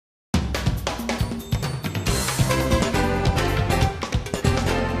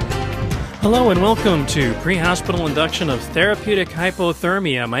Hello and welcome to pre-hospital induction of therapeutic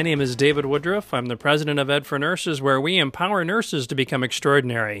hypothermia. My name is David Woodruff. I'm the president of Ed for Nurses, where we empower nurses to become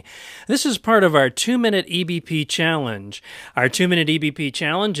extraordinary. This is part of our 2-minute EBP challenge. Our 2-minute EBP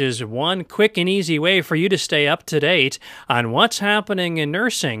challenge is one quick and easy way for you to stay up to date on what's happening in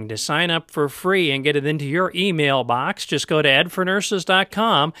nursing. To sign up for free and get it into your email box, just go to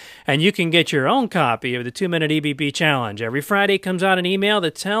edfornurses.com and you can get your own copy of the 2-minute EBP challenge. Every Friday comes out an email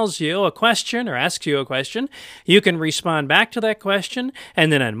that tells you a question or asks you a question. You can respond back to that question,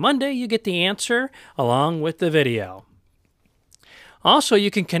 and then on Monday you get the answer along with the video. Also, you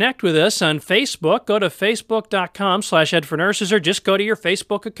can connect with us on Facebook. Go to facebook.com/edfornurses, or just go to your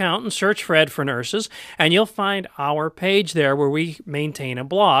Facebook account and search for Ed for Nurses, and you'll find our page there where we maintain a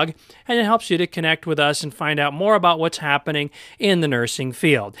blog, and it helps you to connect with us and find out more about what's happening in the nursing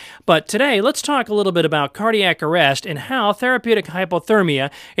field. But today, let's talk a little bit about cardiac arrest and how therapeutic hypothermia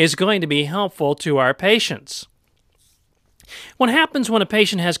is going to be helpful to our patients. What happens when a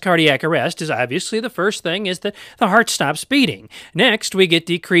patient has cardiac arrest is obviously the first thing is that the heart stops beating. Next, we get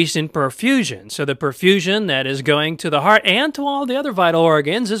decrease in perfusion. So the perfusion that is going to the heart and to all the other vital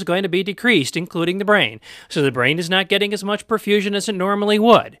organs is going to be decreased, including the brain. So the brain is not getting as much perfusion as it normally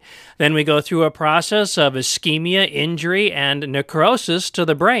would. Then we go through a process of ischemia, injury, and necrosis to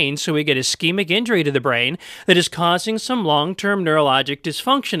the brain. So we get ischemic injury to the brain that is causing some long-term neurologic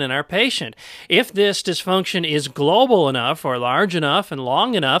dysfunction in our patient. If this dysfunction is global enough, or large enough and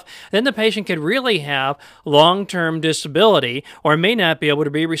long enough, then the patient could really have long-term disability or may not be able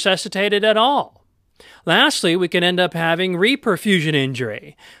to be resuscitated at all. Lastly, we can end up having reperfusion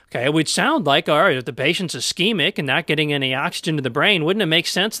injury. Okay, it would sound like, all right, if the patient's ischemic and not getting any oxygen to the brain, wouldn't it make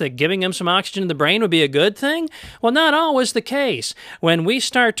sense that giving him some oxygen to the brain would be a good thing? Well, not always the case. When we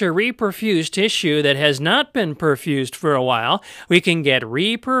start to reperfuse tissue that has not been perfused for a while, we can get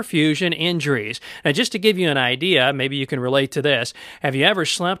reperfusion injuries. Now, just to give you an idea, maybe you can relate to this. Have you ever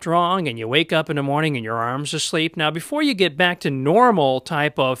slept wrong and you wake up in the morning and your arm's asleep? Now, before you get back to normal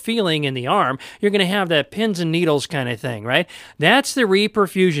type of feeling in the arm, you're going to have that pins and needles kind of thing, right? That's the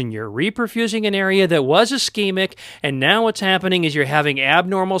reperfusion. You're reperfusing an area that was ischemic, and now what's happening is you're having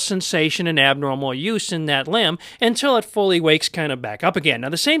abnormal sensation and abnormal use in that limb until it fully wakes kind of back up again. Now,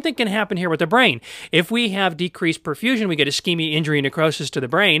 the same thing can happen here with the brain. If we have decreased perfusion, we get ischemia, injury, necrosis to the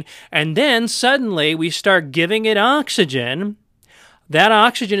brain, and then suddenly we start giving it oxygen. That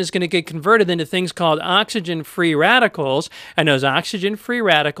oxygen is going to get converted into things called oxygen-free radicals, and those oxygen-free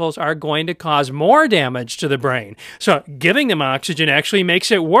radicals are going to cause more damage to the brain. So giving them oxygen actually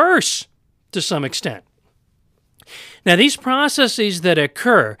makes it worse to some extent. Now, these processes that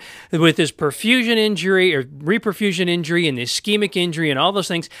occur with this perfusion injury or reperfusion injury and the ischemic injury and all those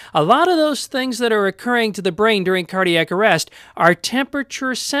things, a lot of those things that are occurring to the brain during cardiac arrest are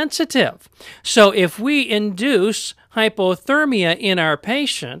temperature sensitive. So if we induce hypothermia in our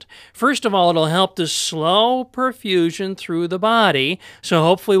patient, first of all, it'll help to slow perfusion through the body, so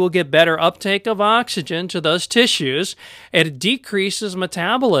hopefully we'll get better uptake of oxygen to those tissues. It decreases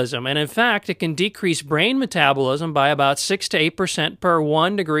metabolism, and in fact, it can decrease brain metabolism by about 6 to 8% per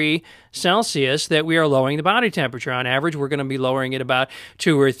 1 degree Celsius that we are lowering the body temperature. On average, we're going to be lowering it about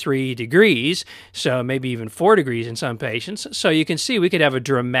 2 or 3 degrees, so maybe even 4 degrees in some patients. So you can see we could have a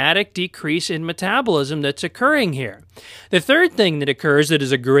dramatic decrease in metabolism that's occurring here. The third thing that occurs that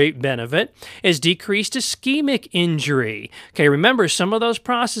is a great benefit is decreased ischemic injury. Okay, remember, some of those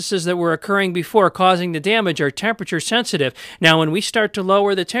processes that were occurring before causing the damage are temperature sensitive. Now, when we start to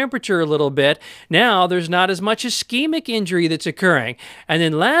lower the temperature a little bit, now there's not as much ischemic injury that's occurring. And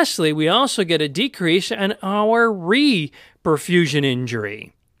then lastly, we also get a decrease in our reperfusion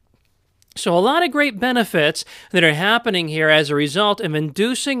injury. So a lot of great benefits that are happening here as a result of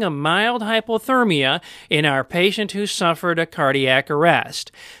inducing a mild hypothermia in our patient who suffered a cardiac arrest.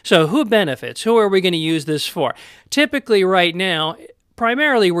 So who benefits? Who are we going to use this for? Typically right now,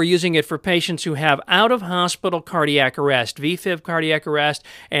 primarily we're using it for patients who have out-of-hospital cardiac arrest, VFib cardiac arrest,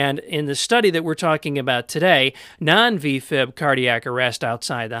 and in the study that we're talking about today, non-VFib cardiac arrest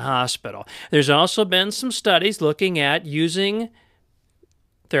outside the hospital. There's also been some studies looking at using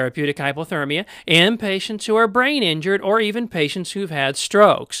therapeutic hypothermia in patients who are brain injured or even patients who've had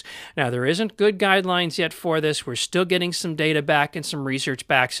strokes. Now, there isn't good guidelines yet for this. We're still getting some data back and some research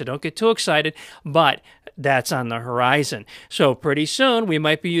back, so don't get too excited, but that's on the horizon. So pretty soon, we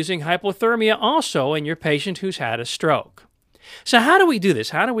might be using hypothermia also in your patient who's had a stroke. So how do we do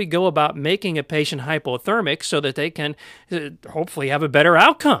this? How do we go about making a patient hypothermic so that they can hopefully have a better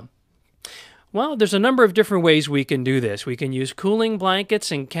outcome? Well, there's a number of different ways we can do this. We can use cooling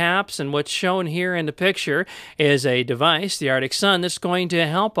blankets and caps, and what's shown here in the picture is a device, the Arctic Sun, that's going to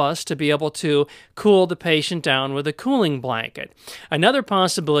help us to be able to cool the patient down with a cooling blanket. Another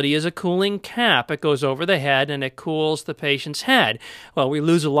possibility is a cooling cap. It goes over the head and it cools the patient's head. Well, we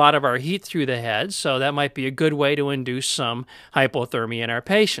lose a lot of our heat through the head, so that might be a good way to induce some hypothermia in our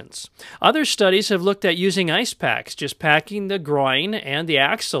patients. Other studies have looked at using ice packs, just packing the groin and the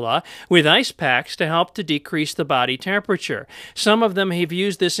axilla with ice packs to help to decrease the body temperature. Some of them have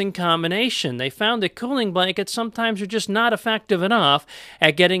used this in combination. They found that cooling blankets sometimes are just not effective enough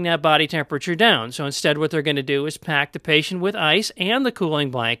at getting that body temperature down. So instead what they're going to do is pack the patient with ice and the cooling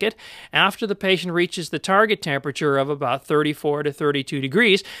blanket. After the patient reaches the target temperature of about 34 to 32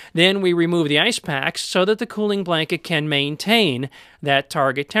 degrees, then we remove the ice packs so that the cooling blanket can maintain that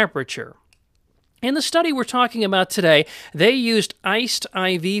target temperature. In the study we're talking about today, they used iced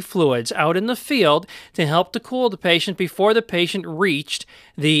IV fluids out in the field to help to cool the patient before the patient reached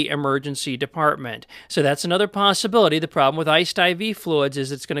the emergency department. So that's another possibility. The problem with iced IV fluids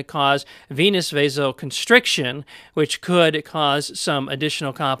is it's going to cause venous vasoconstriction, which could cause some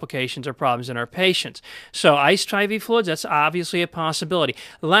additional complications or problems in our patients. So iced IV fluids, that's obviously a possibility.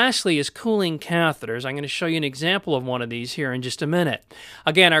 Lastly is cooling catheters. I'm going to show you an example of one of these here in just a minute.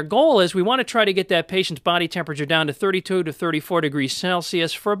 Again, our goal is we want to try to get that patient's body temperature down to 32 to 34 degrees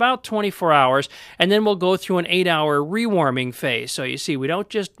Celsius for about 24 hours, and then we'll go through an 8-hour rewarming phase. So you see, we don't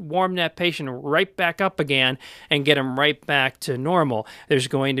just warm that patient right back up again and get them right back to normal. There's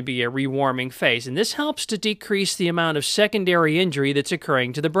going to be a rewarming phase, and this helps to decrease the amount of secondary injury that's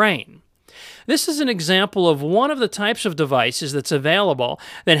occurring to the brain. This is an example of one of the types of devices that's available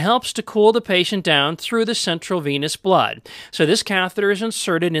that helps to cool the patient down through the central venous blood. So this catheter is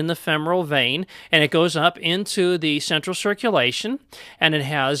inserted in the femoral vein, and it goes up into the central circulation, and it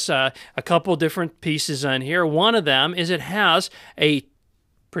has a couple different pieces on here. One of them is it has a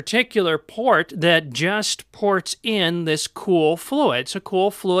particular port that just ports in this cool fluid. So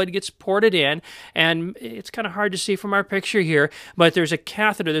cool fluid gets ported in, and it's kind of hard to see from our picture here, but there's a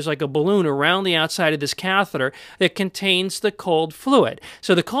catheter, there's like a balloon around the outside of this catheter that contains the cold fluid.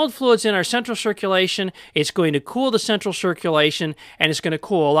 So the cold fluid's in our central circulation, it's going to cool the central circulation, and it's going to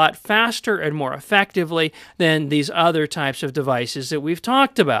cool a lot faster and more effectively than these other types of devices that we've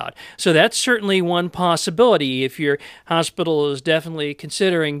talked about. So that's certainly one possibility. If your hospital is definitely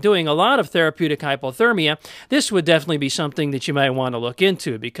considering doing a lot of therapeutic hypothermia, this would definitely be something that you might want to look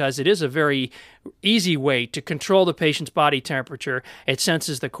into, because it is a very easy way to control the patient's body temperature. It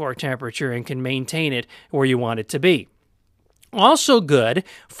senses the core temperature and can maintain it where you want it to be. Also good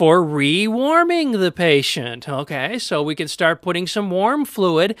for rewarming the patient. Okay, so we can start putting some warm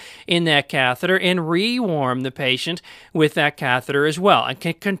fluid in that catheter and rewarm the patient with that catheter as well, and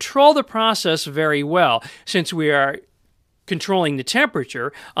can control the process very well, since we are controlling the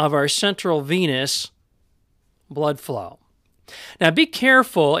temperature of our central venous blood flow. Now be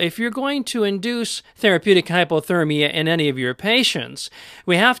careful if you're going to induce therapeutic hypothermia in any of your patients.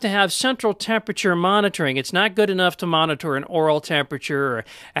 We have to have central temperature monitoring. It's not good enough to monitor an oral temperature or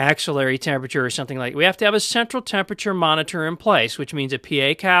axillary temperature or something like that. We have to have a central temperature monitor in place, which means a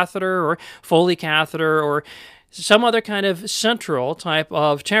PA catheter or Foley catheter or some other kind of central type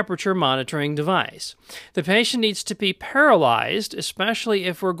of temperature monitoring device. The patient needs to be paralyzed, especially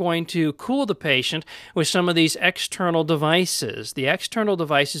if we're going to cool the patient with some of these external devices. The external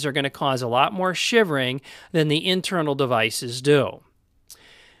devices are going to cause a lot more shivering than the internal devices do.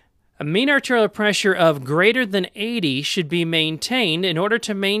 A mean arterial pressure of greater than 80 should be maintained in order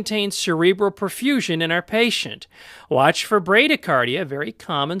to maintain cerebral perfusion in our patient. Watch for bradycardia, a very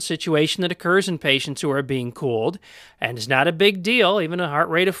common situation that occurs in patients who are being cooled, and it's not a big deal. Even a heart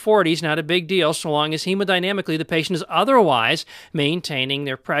rate of 40 is not a big deal so long as hemodynamically the patient is otherwise maintaining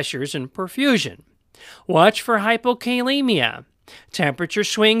their pressures and perfusion. Watch for hypokalemia. Temperature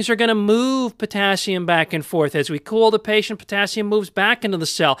swings are going to move potassium back and forth. As we cool the patient, potassium moves back into the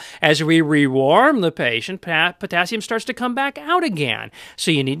cell. As we rewarm the patient, potassium starts to come back out again.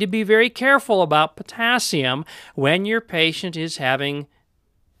 So you need to be very careful about potassium when your patient is having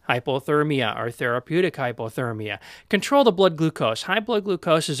hypothermia or therapeutic hypothermia. Control the blood glucose. High blood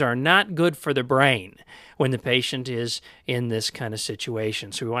glucoses are not good for the brain when the patient is in this kind of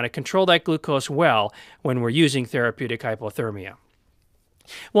situation. So we want to control that glucose well when we're using therapeutic hypothermia.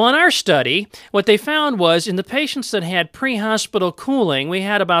 Well, in our study, what they found was in the patients that had pre-hospital cooling, we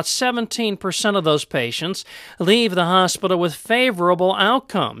had about 17% of those patients leave the hospital with favorable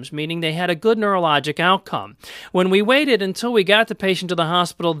outcomes, meaning they had a good neurologic outcome. When we waited until we got the patient to the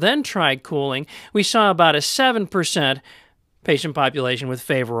hospital, then tried cooling, we saw about a 7% patient population with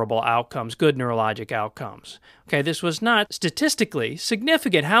favorable outcomes, good neurologic outcomes. Okay, this was not statistically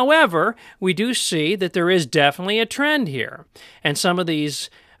significant. However, we do see that there is definitely a trend here. And some of these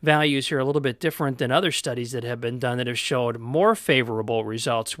values here are a little bit different than other studies that have been done that have showed more favorable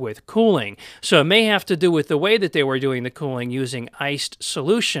results with cooling. So it may have to do with the way that they were doing the cooling using iced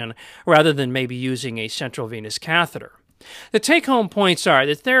solution rather than maybe using a central venous catheter. The take-home points are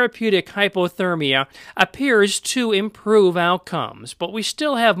that therapeutic hypothermia appears to improve outcomes, but we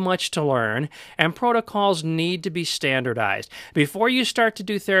still have much to learn, and protocols need to be standardized. Before you start to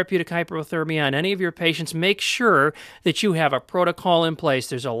do therapeutic hypothermia on any of your patients, make sure that you have a protocol in place.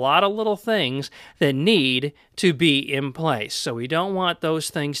 There's a lot of little things that need to be in place, so we don't want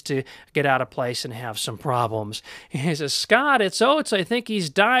those things to get out of place and have some problems. He says, Scott, it's Oates. I think he's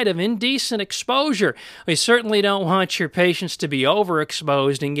died of indecent exposure. We certainly don't want your patients to be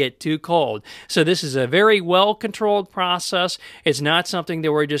overexposed and get too cold. So this is a very well-controlled process. It's not something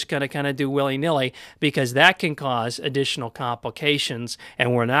that we're just going to kind of do willy-nilly, because that can cause additional complications,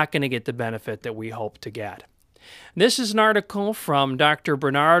 and we're not going to get the benefit that we hope to get. This is an article from Dr.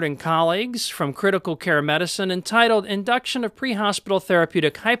 Bernard and colleagues from Critical Care Medicine entitled Induction of Pre-Hospital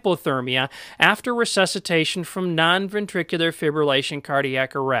Therapeutic Hypothermia After Resuscitation from Non-Ventricular Fibrillation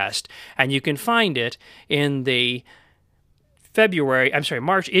Cardiac Arrest. And you can find it in the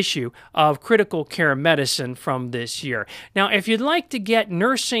March issue of Critical Care Medicine from this year. Now, if you'd like to get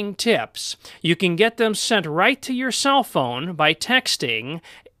nursing tips, you can get them sent right to your cell phone by texting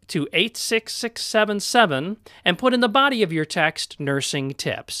to 86677 and put in the body of your text nursing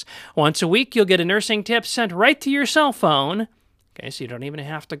tips. Once a week, you'll get a nursing tip sent right to your cell phone. Okay, so you don't even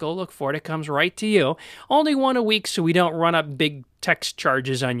have to go look for it. It comes right to you. Only one a week so we don't run up big text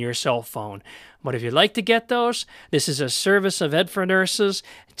charges on your cell phone. But if you'd like to get those, this is a service of Ed for Nurses.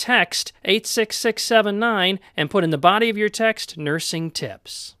 Text 86679 and put in the body of your text nursing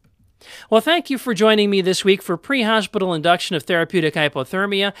tips. Well, thank you for joining me this week for pre-hospital induction of therapeutic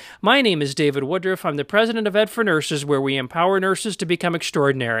hypothermia. My name is David Woodruff. I'm the president of Ed for Nurses, where we empower nurses to become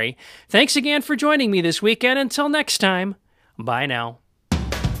extraordinary. Thanks again for joining me this week, and until next time, bye now.